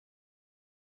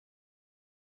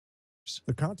lives.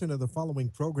 The content of the following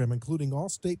program, including all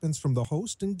statements from the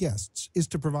host and guests, is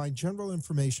to provide general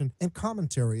information and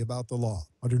commentary about the law.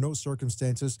 Under no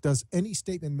circumstances does any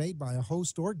statement made by a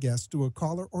host or guest to a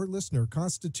caller or listener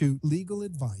constitute legal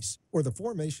advice or the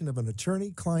formation of an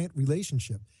attorney-client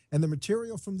relationship, and the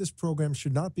material from this program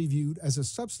should not be viewed as a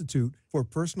substitute for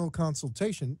personal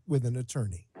consultation with an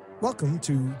attorney. Welcome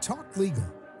to Talk Legal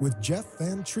with Jeff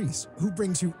Van Treese, who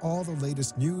brings you all the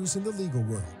latest news in the legal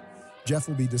world. Jeff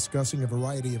will be discussing a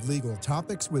variety of legal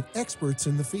topics with experts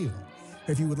in the field.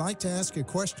 If you would like to ask a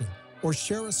question or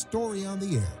share a story on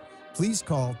the air, please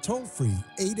call toll-free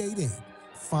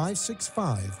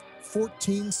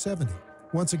 888-565-1470.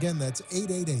 Once again, that's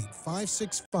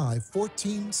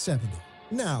 888-565-1470.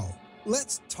 Now,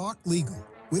 let's talk legal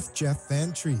with Jeff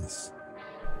Van Treese.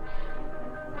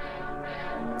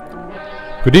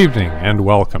 Good evening and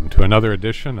welcome to another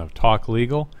edition of Talk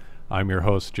Legal. I'm your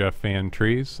host, Jeff Van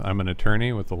Treese. I'm an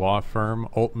attorney with the law firm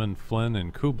Oltman, Flynn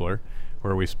 & Kubler,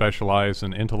 where we specialize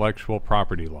in intellectual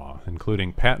property law,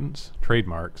 including patents,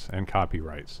 trademarks, and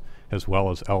copyrights, as well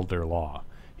as elder law.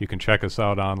 You can check us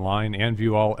out online and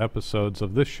view all episodes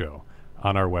of this show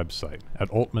on our website at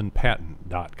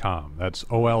oltmanpatent.com. That's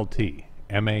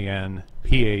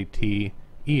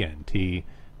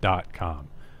oltmanpatent.com.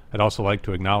 I'd also like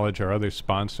to acknowledge our other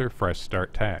sponsor, Fresh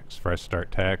Start Tax. Fresh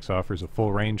Start Tax offers a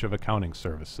full range of accounting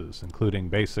services, including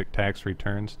basic tax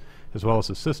returns, as well as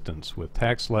assistance with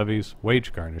tax levies,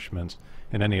 wage garnishments,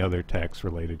 and any other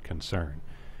tax-related concern.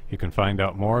 You can find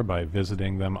out more by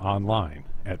visiting them online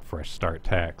at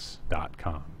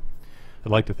freshstarttax.com.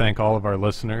 I'd like to thank all of our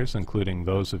listeners, including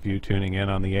those of you tuning in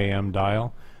on the AM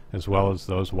dial, as well as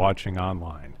those watching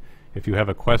online. If you have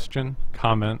a question,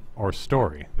 comment, or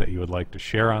story that you would like to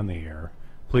share on the air,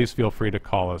 please feel free to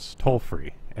call us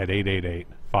toll-free at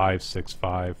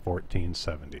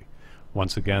 888-565-1470.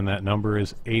 Once again, that number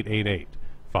is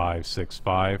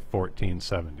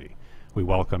 888-565-1470. We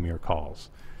welcome your calls.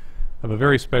 I have a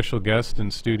very special guest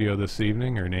in studio this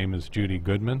evening. Her name is Judy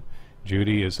Goodman.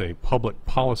 Judy is a public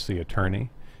policy attorney.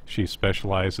 She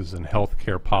specializes in health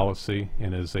care policy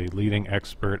and is a leading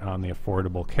expert on the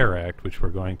Affordable Care Act, which we're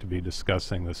going to be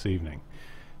discussing this evening.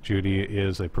 Judy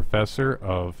is a professor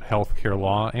of health care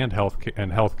law and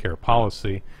health care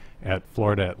policy at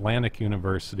Florida Atlantic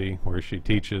University, where she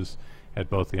teaches at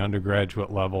both the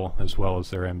undergraduate level as well as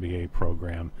their MBA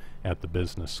program at the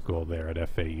business school there at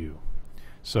FAU.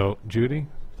 So, Judy,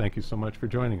 thank you so much for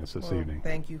joining us this evening.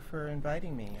 Thank you for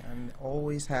inviting me. I'm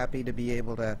always happy to be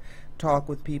able to talk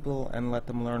with people and let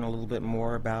them learn a little bit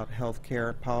more about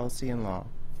healthcare policy and law.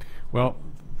 Well,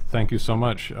 thank you so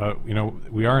much.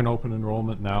 We are in open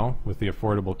enrollment now with the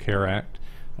Affordable Care Act.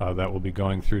 That will be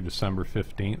going through December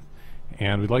 15th.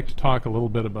 And we'd like to talk a little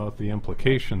bit about the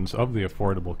implications of the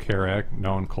Affordable Care Act,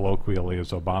 known colloquially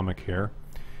as Obamacare.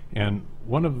 And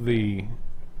one of the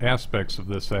aspects of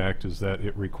this act is that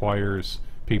it requires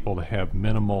people to have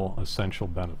minimal essential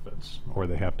benefits, or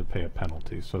they have to pay a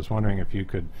penalty. So I was wondering if you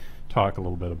could talk a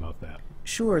little bit about that.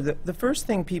 Sure. The first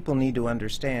thing people need to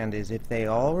understand is if they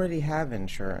already have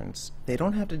insurance, they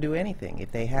don't have to do anything.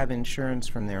 If they have insurance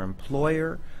from their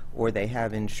employer, or they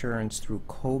have insurance through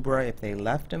COBRA if they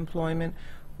left employment,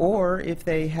 or if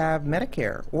they have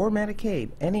Medicare or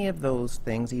Medicaid, any of those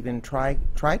things, even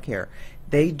TRICARE,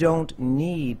 they don't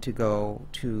need to go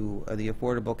to the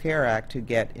Affordable Care Act to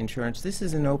get insurance. This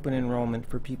is an open enrollment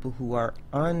for people who are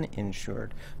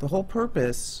uninsured. The whole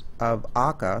purpose of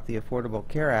ACA, the Affordable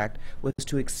Care Act, was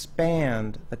to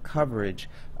expand the coverage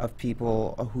of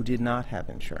people who did not have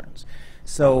insurance.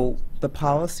 So the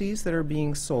policies that are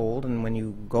being sold, and when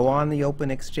you go on the open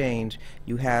exchange,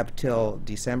 you have till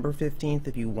December 15th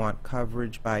if you want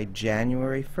coverage by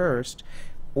January 1st,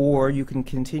 or you can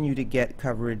continue to get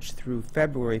coverage through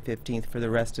February 15th for the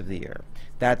rest of the year.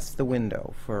 That's the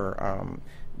window for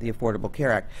the Affordable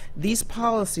Care Act. These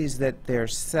policies that they're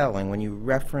selling, when you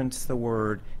reference the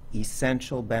word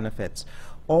essential benefits,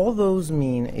 all those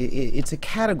mean it's a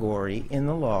category in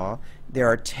the law. There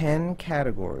are 10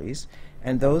 categories,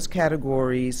 and those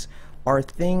categories are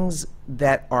things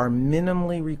that are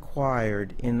minimally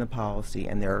required in the policy,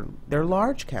 and they're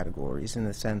large categories in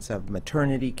the sense of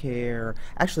maternity care.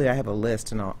 Actually, I have a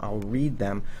list, and I'll read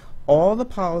them. All the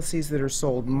policies that are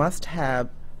sold must have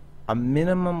a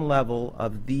minimum level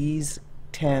of these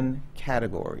 10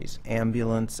 categories: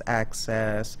 ambulance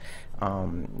access,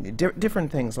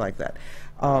 different things like that.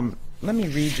 Let me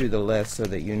read you the list so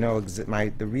that you know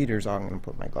the readers. I'm going to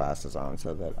put my glasses on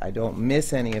so that I don't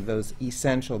miss any of those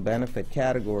essential benefit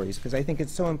categories, because I think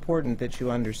it's so important that you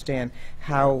understand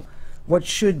what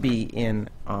should be in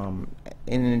an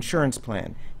insurance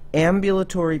plan.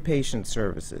 ambulatory patient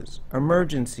services,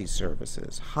 emergency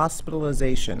services,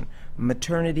 hospitalization,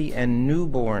 maternity and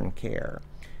newborn care,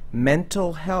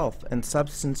 mental health and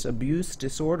substance abuse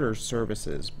disorder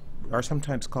services are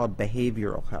sometimes called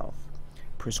behavioral health,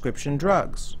 prescription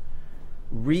drugs,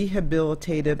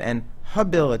 rehabilitative and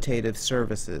habilitative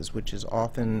services, which is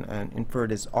often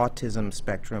inferred as autism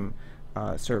spectrum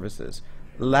services,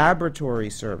 laboratory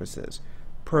services,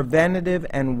 preventative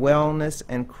and wellness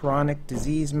and chronic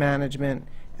disease management,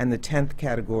 and the 10th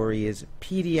category is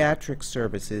pediatric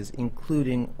services,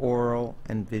 including oral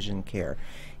and vision care.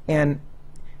 And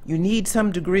you need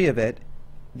some degree of it.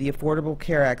 The Affordable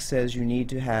Care Act says you need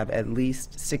to have at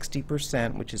least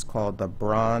 60%, which is called the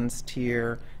bronze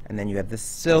tier, and then you have the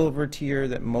silver tier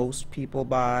that most people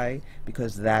buy,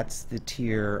 because that's the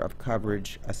tier of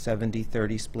coverage, a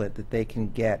 70-30 split that they can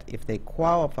get if they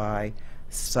qualify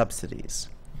subsidies,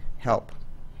 help.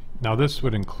 Now, this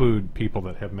would include people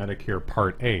that have Medicare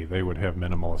Part A. They would have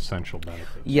minimal essential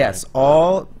benefits. Yes,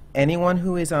 right? Anyone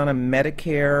who is on a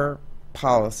Medicare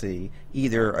policy,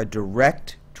 either a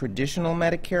direct traditional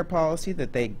Medicare policy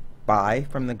that they buy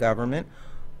from the government,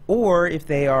 or if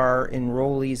they are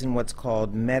enrollees in what's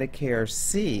called Medicare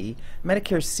C.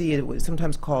 Medicare C is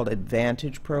sometimes called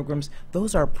Advantage programs.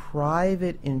 Those are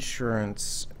private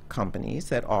insurance companies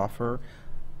that offer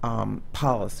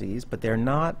policies, but they're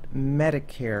not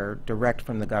Medicare direct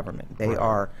from the government. They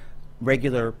are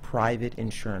regular private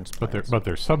insurance plans. But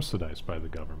they're subsidized by the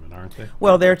government, aren't they?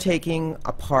 Well, they're taking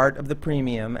a part of the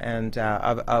premium and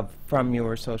from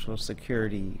your Social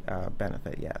Security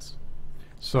benefit, yes.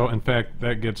 So, in fact,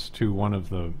 that gets to one of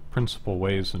the principal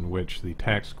ways in which the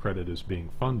tax credit is being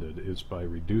funded is by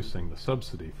reducing the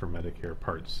subsidy for Medicare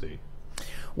Part C.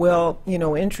 Well, you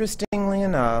know, interestingly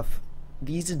enough,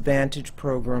 these Advantage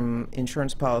program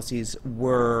insurance policies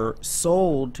were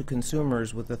sold to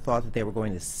consumers with the thought that they were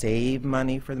going to save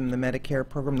money from the Medicare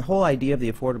program. The whole idea of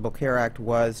the Affordable Care Act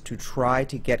was to try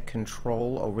to get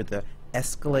control over the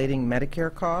escalating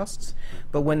Medicare costs.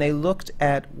 But when they looked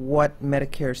at what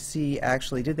Medicare C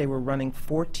actually did, they were running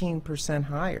 14%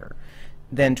 higher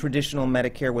than traditional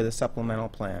Medicare with a supplemental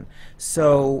plan.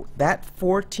 So that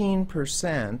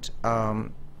 14%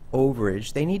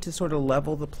 overage, they need to sort of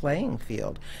level the playing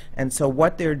field. And so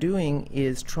what they're doing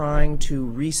is trying to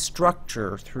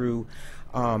restructure through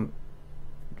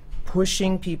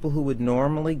pushing people who would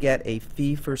normally get a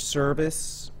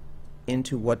fee-for-service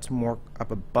into what's more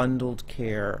of a bundled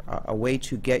care, a way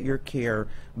to get your care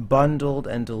bundled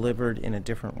and delivered in a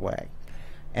different way.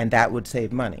 And that would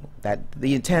save money.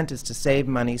 The intent is to save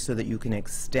money so that you can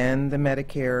extend the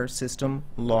Medicare system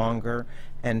longer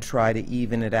and try to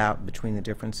even it out between the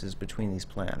differences between these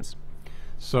plans.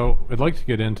 So I'd like to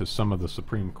get into some of the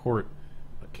Supreme Court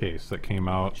case that came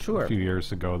out Sure. a few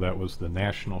years ago. That was the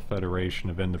National Federation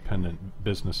of Independent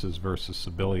Businesses versus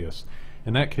Sebelius.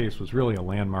 And that case was really a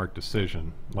landmark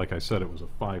decision. Like I said, it was a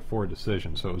 5-4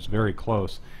 decision, so it was very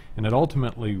close. And it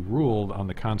ultimately ruled on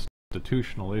the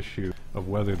constitutional issue of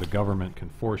whether the government can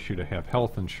force you to have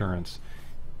health insurance.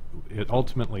 It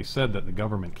ultimately said that the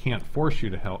government can't force you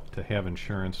to have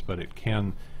insurance, but it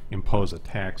can impose a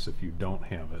tax if you don't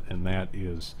have it. And that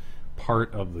is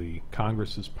part of the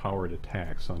Congress's power to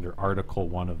tax under Article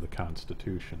 1 of the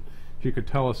Constitution. If you could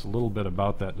tell us a little bit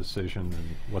about that decision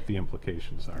and what the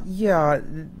implications are. Yeah,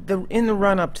 in the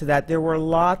run-up to that, there were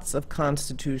lots of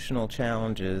constitutional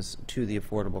challenges to the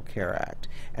Affordable Care Act.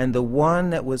 And the one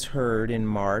that was heard in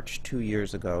March 2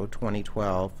 years ago,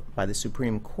 2012, by the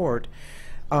Supreme Court,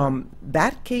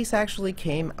 that case actually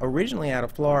came originally out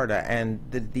of Florida, and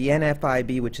the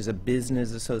NFIB, which is a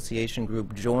business association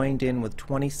group, joined in with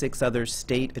 26 other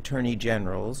state attorney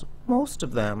generals. Most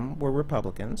of them were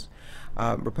Republicans,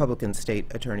 Republican state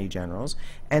attorney generals,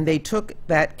 and they took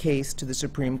that case to the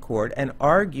Supreme Court and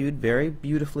argued, very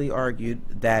beautifully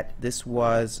argued, that this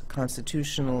was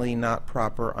constitutionally not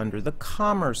proper under the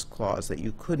Commerce Clause, that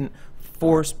you couldn't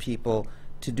force people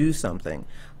to do something.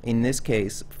 In this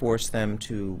case, force them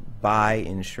to buy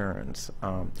insurance.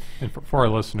 And for our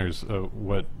listeners,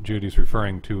 what Judy's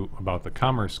referring to about the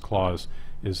Commerce Clause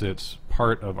is it's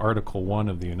part of Article 1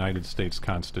 of the United States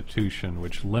Constitution,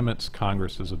 which limits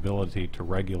Congress's ability to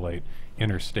regulate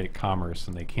interstate commerce,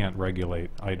 and they can't regulate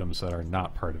items that are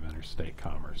not part of interstate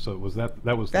commerce. So it was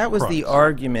that was the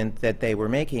argument that they were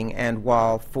making, and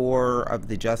while 4 of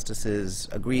the justices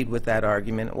agreed with that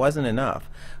argument, it wasn't enough.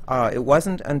 It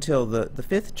wasn't until the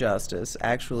 5th justice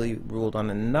actually ruled on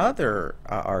another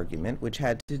argument, which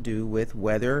had to do with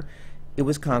whether it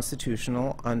was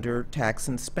constitutional under tax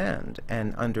and spend,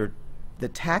 and under the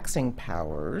taxing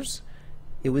powers,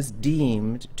 it was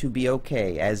deemed to be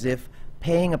okay, as if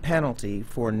paying a penalty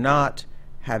for not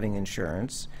having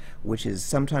insurance, which is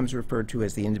sometimes referred to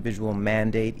as the individual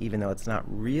mandate, even though it's not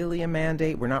really a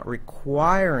mandate. We're not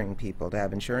requiring people to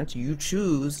have insurance. You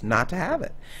choose not to have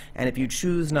it. And if you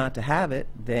choose not to have it,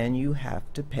 then you have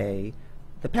to pay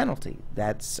the penalty.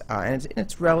 That's and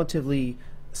it's relatively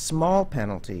small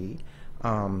penalty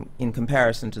in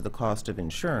comparison to the cost of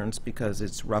insurance, because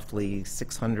it's roughly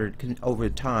over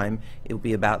time. It will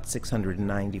be about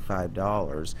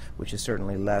 $695, which is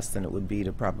certainly less than it would be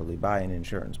to probably buy an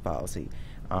insurance policy,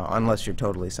 unless you're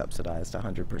totally subsidized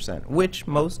 100%, which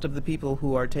most of the people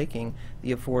who are taking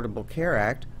the Affordable Care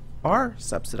Act are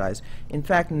subsidized. In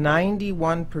fact,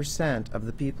 91% of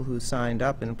the people who signed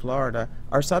up in Florida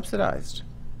are subsidized.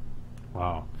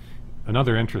 Wow.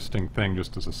 Another interesting thing,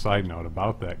 just as a side note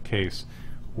about that case,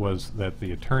 was that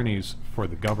the attorneys for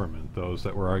the government, those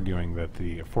that were arguing that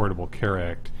the Affordable Care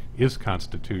Act is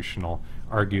constitutional,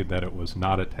 argued that it was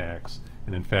not a tax,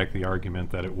 and in fact the argument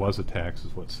that it was a tax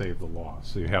is what saved the law.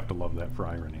 So you have to love that for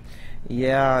irony.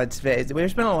 Yeah,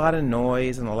 there's been a lot of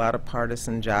noise and a lot of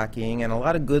partisan jockeying and a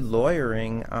lot of good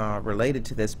lawyering related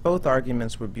to this. Both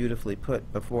arguments were beautifully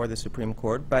put before the Supreme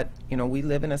Court, but you know, we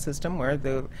live in a system where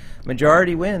the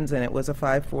majority wins, and it was a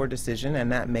 5-4 decision,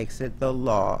 and that makes it the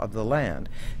law of the land.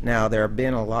 Now, there have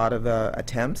been a lot of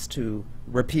attempts to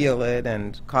repeal it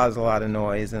and cause a lot of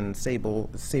noise and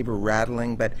saber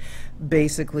rattling, but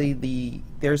basically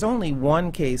there's only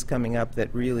one case coming up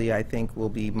that really I think will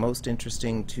be most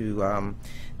interesting to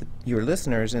your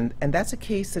listeners, and that's a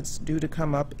case that's due to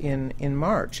come up in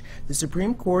March. The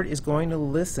Supreme Court is going to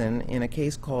listen in a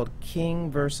case called King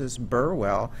versus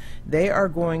Burwell. They are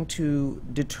going to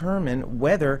determine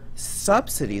whether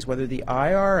the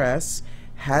IRS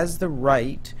has the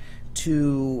right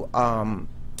to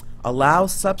allow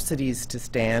subsidies to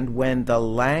stand when the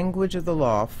language of the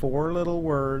law, 4 little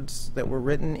words that were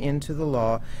written into the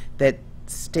law that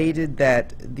stated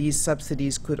that these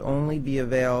subsidies could only be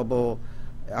available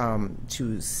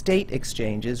to state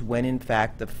exchanges, when in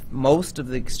fact most of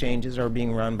the exchanges are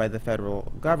being run by the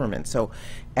federal government. So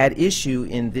at issue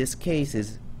in this case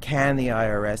is, can the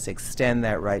IRS extend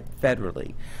that right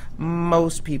federally?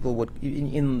 Most people would,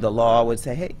 in the law, would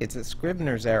say, hey, it's a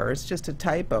Scrivener's error, it's just a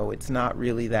typo, it's not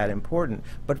really that important.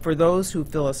 But for those who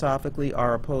philosophically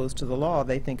are opposed to the law,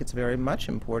 they think it's very much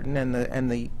important,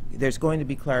 and there's going to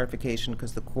be clarification,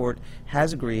 because the court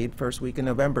has agreed, first week in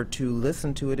November, to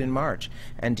listen to it in March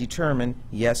and determine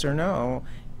yes or no.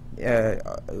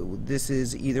 This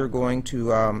is either going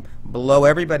to blow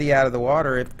everybody out of the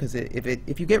water, because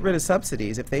if you get rid of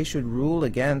subsidies, if they should rule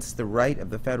against the right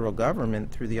of the federal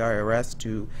government through the IRS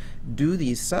to do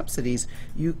these subsidies,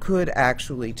 you could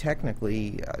actually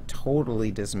technically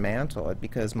totally dismantle it,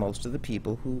 because most of the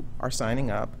people who are signing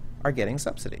up are getting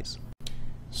subsidies.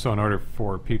 So in order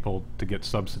for people to get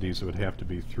subsidies, it would have to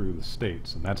be through the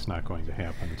states, and that's not going to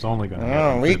happen. It's only going to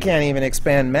happen. We can't even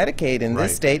expand Medicaid in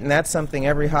this state, and that's something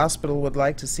every hospital would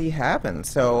like to see happen.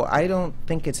 So I don't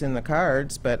think it's in the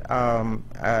cards, but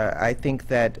I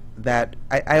think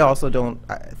I also don't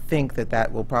think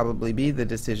that will probably be the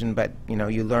decision. But you know,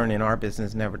 you learn in our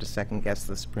business never to second guess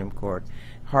the Supreme Court.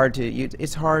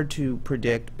 It's hard to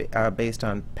predict based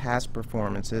on past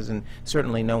performances, and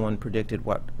certainly no one predicted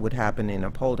what would happen in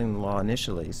upholding the law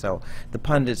initially. So the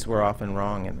pundits were often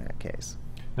wrong in that case.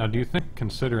 Now, do you think,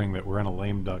 considering that we're in a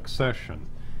lame duck session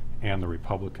and the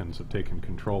Republicans have taken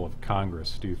control of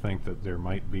Congress, do you think that there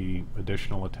might be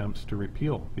additional attempts to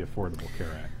repeal the Affordable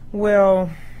Care Act? Well,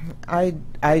 I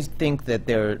think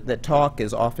that talk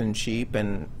is often cheap,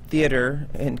 and theater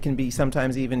can be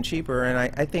sometimes even cheaper, and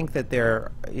I think that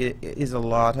there is a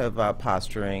lot of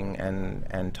posturing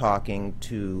and talking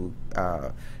to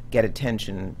get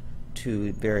attention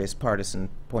to various partisan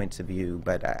points of view,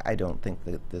 but I don't think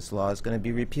that this law is going to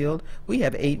be repealed. We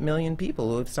have 8 million people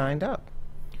who have signed up.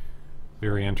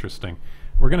 Very interesting.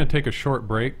 We're going to take a short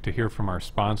break to hear from our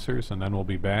sponsors, and then we'll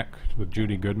be back with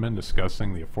Judy Goodman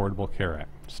discussing the Affordable Care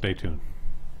Act. Stay tuned.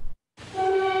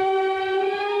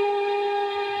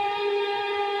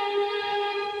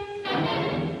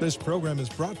 This program is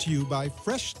brought to you by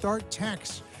Fresh Start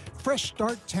Tax. Fresh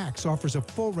Start Tax offers a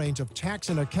full range of tax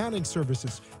and accounting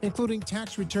services, including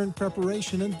tax return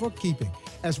preparation and bookkeeping,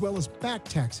 as well as back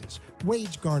taxes,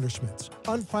 wage garnishments,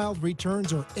 unfiled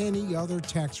returns, or any other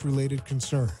tax-related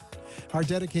concern. Our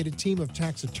dedicated team of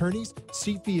tax attorneys,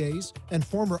 CPAs, and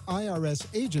former IRS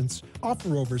agents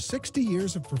offer over 60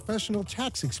 years of professional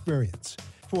tax experience.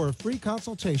 For a free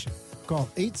consultation, call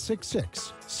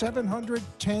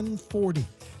 866-700-1040.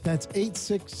 That's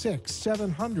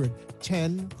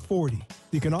 866-700-1040.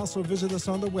 You can also visit us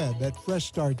on the web at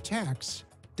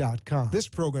freshstarttax.com. This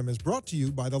program is brought to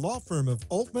you by the law firm of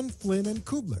Altman, Flynn &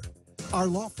 Kubler. Our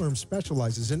law firm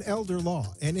specializes in elder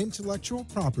law and intellectual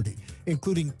property,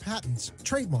 including patents,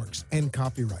 trademarks, and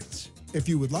copyrights. If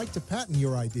you would like to patent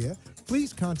your idea,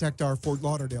 please contact our Fort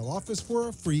Lauderdale office for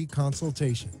a free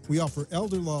consultation. We offer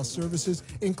elder law services,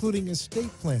 including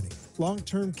estate planning,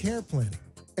 long-term care planning,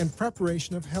 and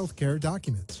preparation of healthcare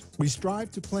documents. We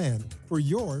strive to plan for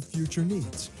your future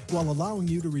needs while allowing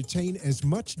you to retain as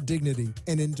much dignity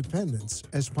and independence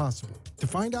as possible. To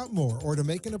find out more or to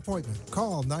make an appointment,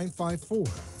 call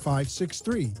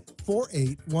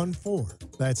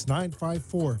 954-563-4814. That's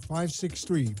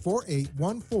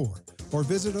 954-563-4814. Or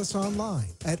visit us online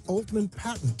at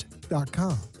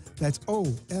oltmanpatent.com. That's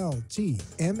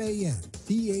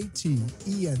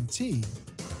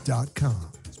oltmanpatent.com.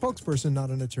 Spokesperson,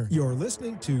 not an attorney. You're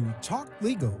listening to Talk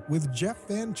Legal with Jeff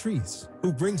Van Treese,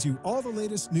 who brings you all the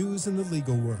latest news in the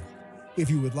legal world. If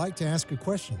you would like to ask a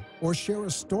question or share a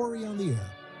story on the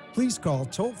air, please call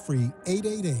toll-free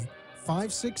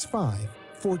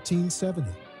 888-565-1470.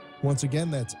 Once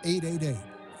again, that's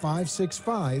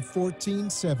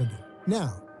 888-565-1470.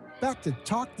 Now, back to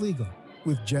Talk Legal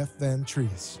with Jeff Van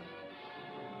Treese.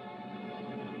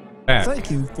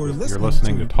 Thank you for listening. You're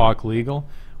listening to Talk Legal,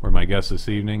 where my guest this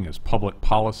evening is public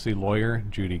policy lawyer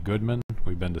Judy Goodman.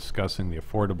 We've been discussing the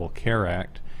Affordable Care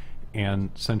Act.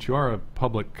 And since you are a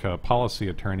public policy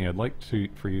attorney, I'd like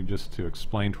for you just to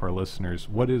explain to our listeners,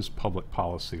 what is public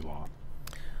policy law?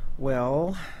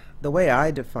 Well, the way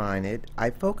I define it, I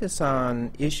focus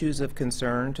on issues of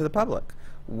concern to the public,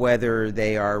 whether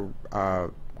they are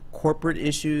corporate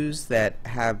issues that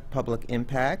have public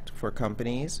impact for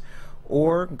companies,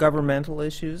 or governmental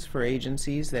issues for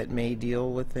agencies that may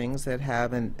deal with things that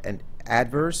have an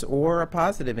adverse or a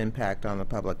positive impact on the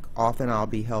public. Often I'll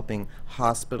be helping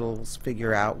hospitals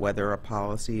figure out whether a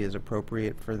policy is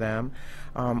appropriate for them,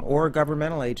 or a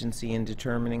governmental agency in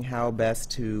determining how best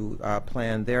to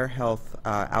plan their health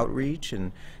outreach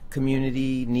and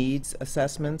community needs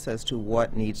assessments as to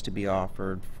what needs to be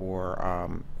offered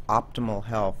for optimal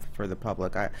health for the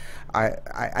public.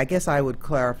 I guess I would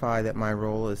clarify that my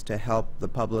role is to help the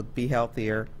public be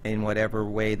healthier in whatever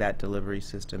way that delivery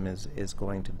system is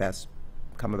going to best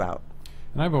come about.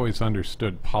 And I've always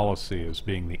understood policy as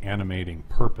being the animating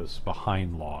purpose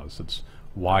behind laws. It's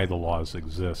why the laws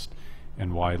exist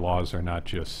and why laws are not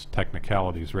just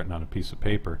technicalities written on a piece of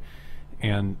paper.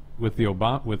 And with the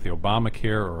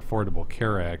Obamacare or Affordable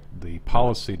Care Act, the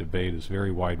policy debate is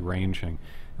very wide-ranging.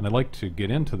 And I'd like to get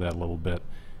into that a little bit.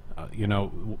 You know,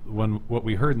 what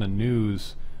we heard in the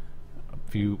news I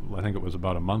think it was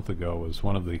about a month ago, was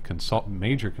one of the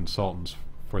major consultants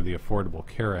for the Affordable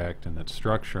Care Act and its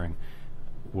structuring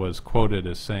was quoted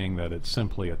as saying that it's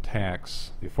simply a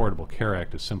tax, the Affordable Care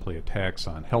Act is simply a tax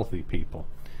on healthy people.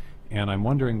 And I'm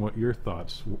wondering what your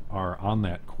thoughts are on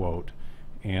that quote,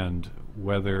 and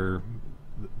whether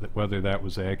that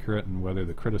was accurate, and whether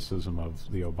the criticism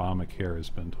of the Obamacare has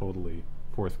been totally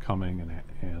forthcoming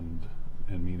and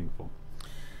meaningful.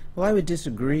 Well, I would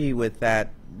disagree with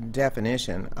that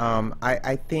definition.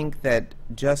 I think that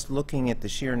just looking at the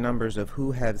sheer numbers of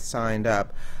who have signed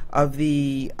up,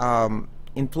 in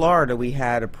Florida we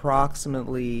had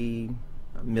approximately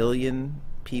 1 million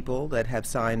people that have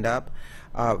signed up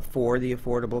for the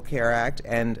Affordable Care Act,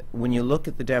 and when you look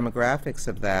at the demographics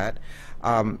of that,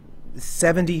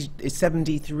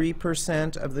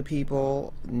 73% of the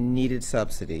people needed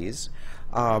subsidies.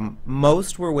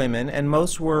 Most were women, and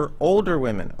most were older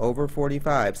women, over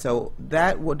 45. So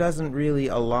that doesn't really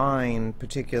align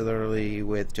particularly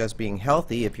with just being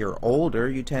healthy. If you're older,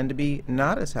 you tend to be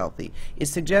not as healthy. It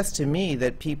suggests to me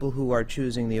that people who are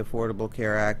choosing the Affordable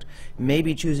Care Act may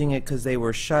be choosing it because they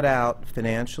were shut out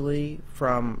financially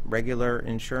from regular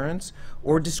insurance,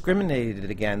 or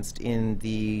discriminated against in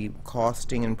the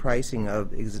costing and pricing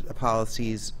of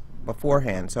policies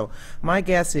beforehand. So my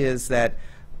guess is that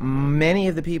many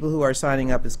of the people who are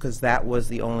signing up is because that was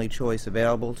the only choice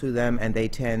available to them, and they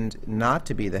tend not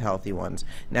to be the healthy ones.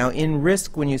 Now, in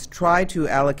risk, when you try to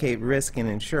allocate risk in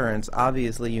insurance,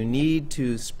 obviously you need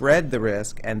to spread the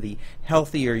risk, and the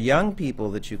healthier young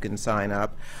people that you can sign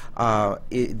up,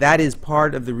 that is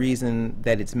part of the reason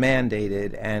that it's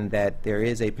mandated, and that there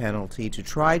is a penalty to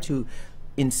try to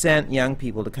incent young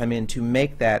people to come in to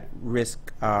make that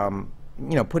risk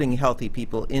putting healthy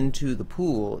people into the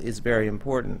pool is very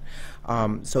important,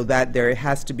 so that there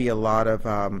has to be a lot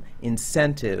of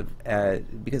incentive,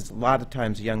 because a lot of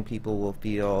times young people will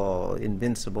feel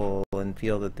invincible and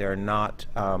feel that they're not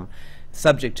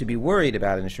subject to be worried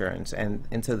about insurance,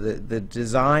 and so the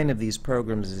design of these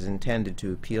programs is intended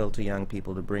to appeal to young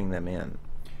people to bring them in.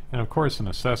 And of course, in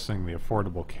assessing the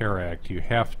Affordable Care Act, you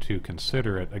have to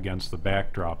consider it against the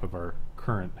backdrop of our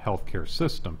current healthcare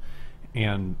system.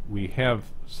 And we have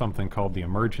something called the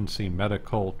Emergency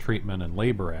Medical Treatment and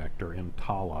Labor Act, or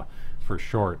EMTALA for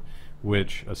short,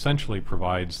 which essentially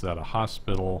provides that a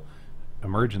hospital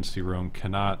emergency room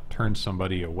cannot turn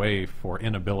somebody away for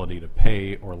inability to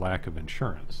pay or lack of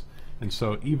insurance. And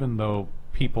so even though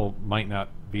people might not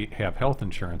have health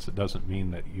insurance, it doesn't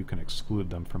mean that you can exclude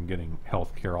them from getting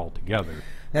health care altogether.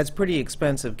 That's pretty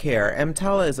expensive care.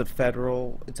 EMTALA is a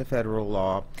federal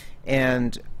law,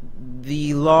 and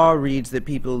the law reads that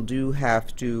people do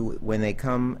have to, when they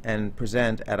come and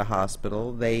present at a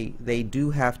hospital, they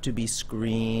do have to be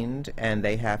screened, and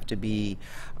they have to be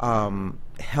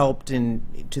helped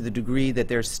to the degree that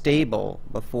they're stable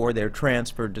before they're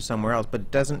transferred to somewhere else. But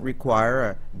it doesn't require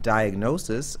a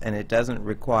diagnosis, and it doesn't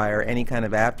require any kind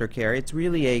of aftercare. It's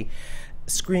really a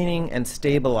screening and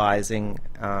stabilizing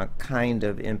kind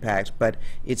of impact, but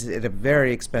it's at a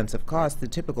very expensive cost. The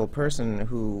typical person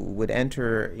who would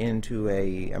enter into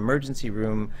a emergency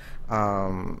room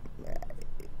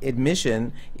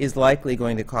admission is likely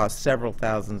going to cost several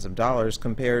thousands of dollars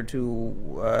compared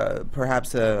to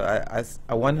perhaps a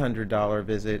 $100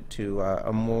 visit to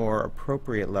a more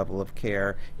appropriate level of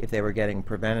care if they were getting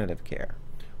preventative care.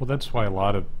 Well, that's why a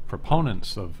lot of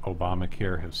proponents of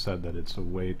Obamacare have said that it's a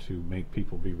way to make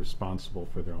people be responsible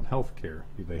for their own health care.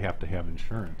 They have to have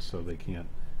insurance, so they can't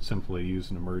simply use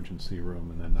an emergency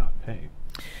room and then not pay.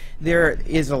 There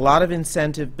is a lot of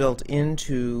incentive built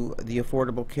into the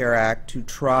Affordable Care Act to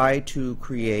try to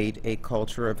create a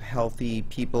culture of healthy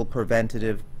people,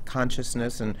 preventative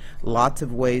consciousness, and lots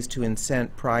of ways to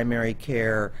incent primary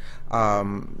care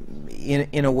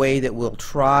in a way that will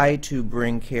try to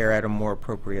bring care at a more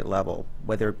appropriate level,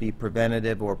 whether it be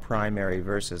preventative or primary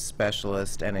versus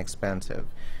specialist and expensive.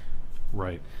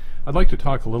 Right. I'd like to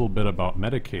talk a little bit about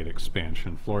Medicaid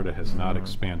expansion. Florida has not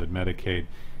expanded Medicaid,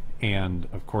 and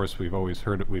of course we've always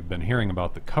heard it, we've been hearing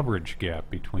about the coverage gap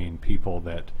between people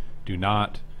that do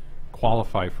not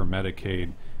qualify for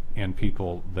Medicaid and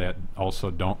people that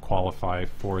also don't qualify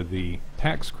for the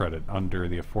tax credit under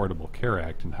the Affordable Care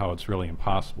Act, and how it's really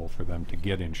impossible for them to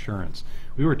get insurance.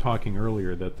 We were talking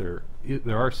earlier that there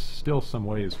are still some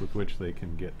ways with which they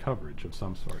can get coverage of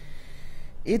some sort.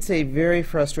 It's a very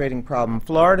frustrating problem.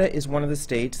 Florida is one of the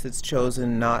states that's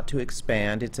chosen not to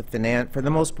expand. It's for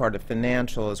the most part, a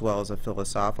financial as well as a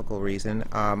philosophical reason.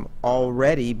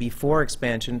 Already, before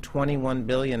expansion, $21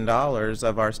 billion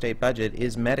of our state budget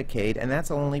is Medicaid, and that's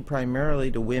only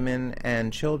primarily to women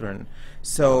and children.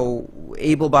 So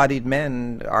able-bodied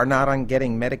men are not on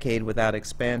getting Medicaid without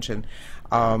expansion.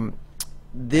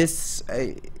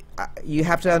 You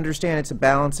have to understand it's a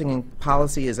balancing, and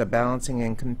policy is a balancing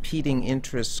and competing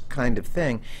interests kind of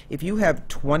thing. If you have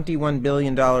 $21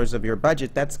 billion of your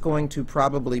budget, that's going to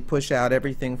probably push out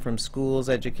everything from schools,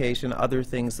 education, other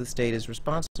things the state is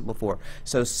responsible for.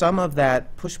 So some of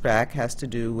that pushback has to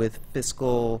do with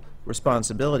fiscal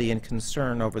responsibility and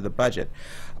concern over the budget.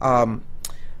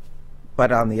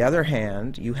 But on the other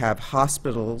hand, you have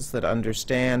hospitals that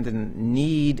understand and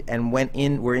need and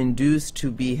were induced to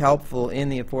be helpful in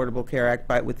the Affordable Care Act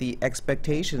with the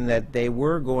expectation that they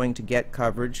were going to get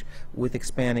coverage with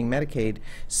expanding Medicaid.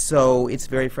 So it's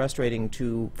very frustrating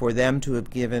for them to have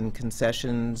given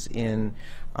concessions in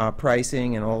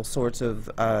pricing and all sorts of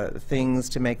things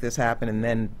to make this happen, and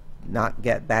then not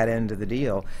get that end of the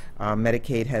deal.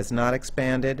 Medicaid has not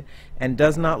expanded and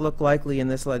does not look likely in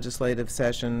this legislative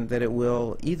session that it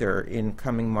will either in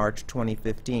coming March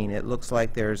 2015. It looks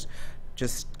like there's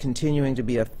just continuing to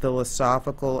be a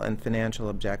philosophical and financial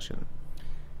objection.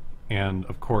 And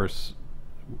of course,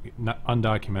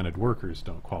 undocumented workers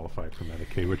don't qualify for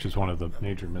Medicaid, which is one of the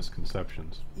major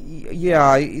misconceptions.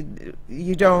 Yeah,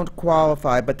 you don't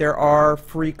qualify, but there are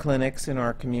free clinics in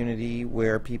our community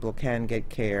where people can get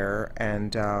care,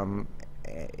 and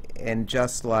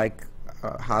just like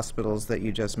hospitals that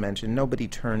you just mentioned, nobody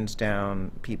turns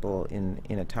down people in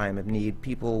a time of need.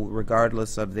 People,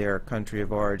 regardless of their country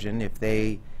of origin, if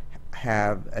they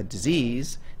have a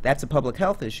disease, that's a public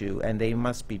health issue, and they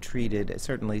must be treated,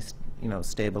 certainly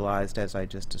stabilized as I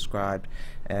just described,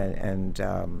 and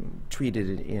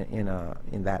treated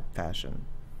in that fashion.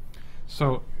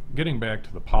 So getting back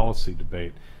to the policy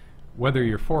debate, whether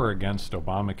you're for or against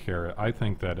Obamacare, I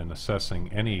think that in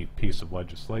assessing any piece of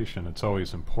legislation, it's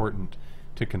always important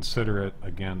to consider it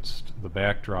against the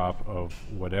backdrop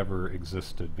of whatever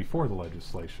existed before the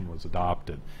legislation was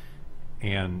adopted.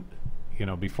 And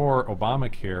before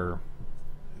Obamacare,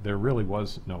 there really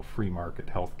was no free market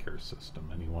healthcare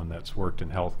system. Anyone that's worked in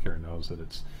healthcare knows that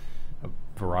it's a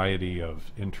variety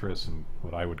of interests and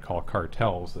what I would call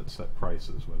cartels that set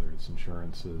prices, whether it's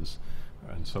insurances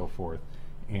and so forth.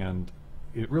 And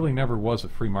it really never was a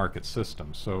free market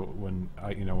system. So when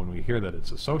when we hear that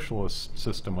it's a socialist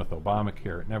system with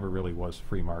Obamacare, it never really was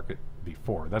free market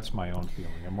before. That's my own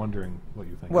feeling. I'm wondering what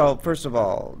you think. Well, first of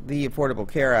all, the Affordable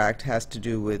Care Act has to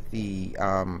do with the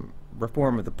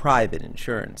reform of the private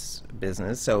insurance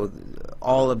business. So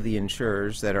all of the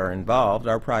insurers that are involved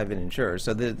are private insurers.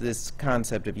 So this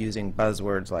concept of using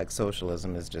buzzwords like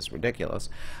socialism is just ridiculous.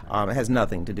 It has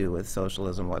nothing to do with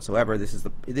socialism whatsoever.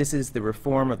 This is the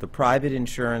reform of the private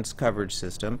insurance coverage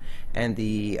system and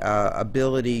the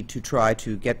ability to try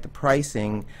to get the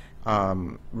pricing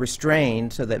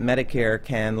restrained so that Medicare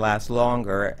can last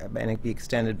longer and it be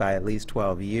extended by at least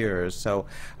 12 years. So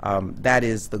that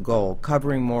is the goal,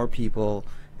 covering more people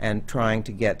and trying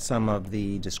to get some of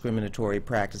the discriminatory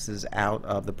practices out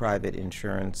of the private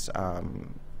insurance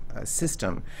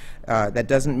system. That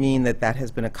doesn't mean that that has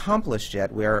been accomplished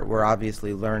yet. We're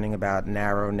obviously learning about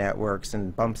narrow networks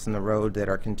and bumps in the road that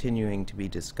are continuing to be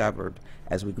discovered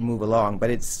as we move along. But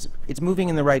it's moving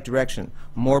in the right direction.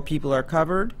 More people are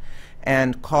covered,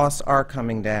 and costs are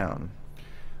coming down.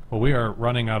 Well, we are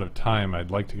running out of time.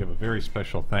 I'd like to give a very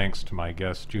special thanks to my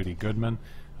guest, Judy Goodman,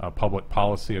 a public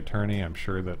policy attorney. I'm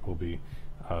sure that we'll be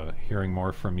hearing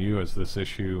more from you as this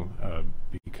issue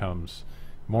becomes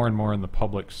more and more in the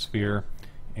public sphere,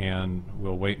 and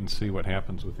we'll wait and see what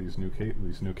happens with these new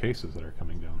cases that are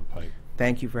coming down the pipe.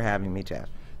 Thank you for having me, Jeff.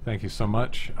 Thank you so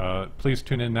much. Please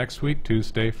tune in next week,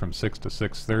 Tuesday, from 6 to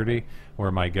 6:30,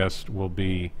 where my guest will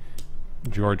be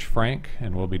George Frank,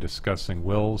 and we'll be discussing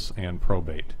wills and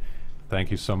probate.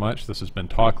 Thank you so much. This has been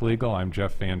Talk Legal. I'm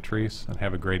Jeff Van Treese, and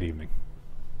have a great evening.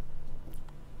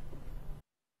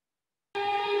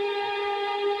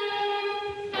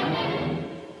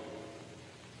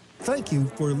 Thank you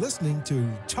for listening to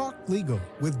Talk Legal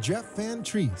with Jeff Van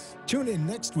Treese. Tune in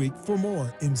next week for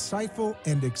more insightful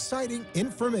and exciting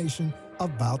information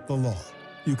about the law.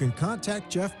 You can contact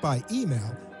Jeff by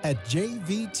email at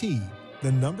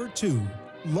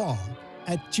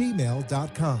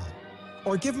jvt2law@gmail.com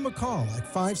or give him a call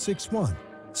at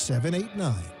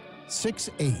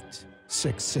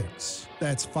 561-789-6866.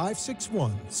 That's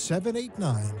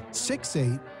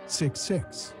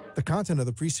 561-789-6866. The content of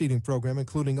the preceding program,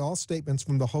 including all statements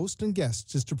from the host and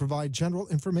guests, is to provide general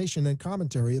information and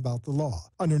commentary about the law.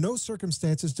 Under no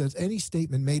circumstances does any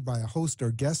statement made by a host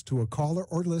or guest to a caller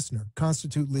or listener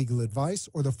constitute legal advice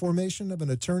or the formation of an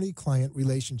attorney-client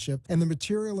relationship, and the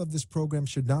material of this program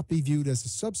should not be viewed as a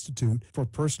substitute for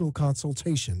personal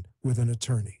consultation with an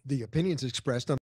attorney. The opinions expressed on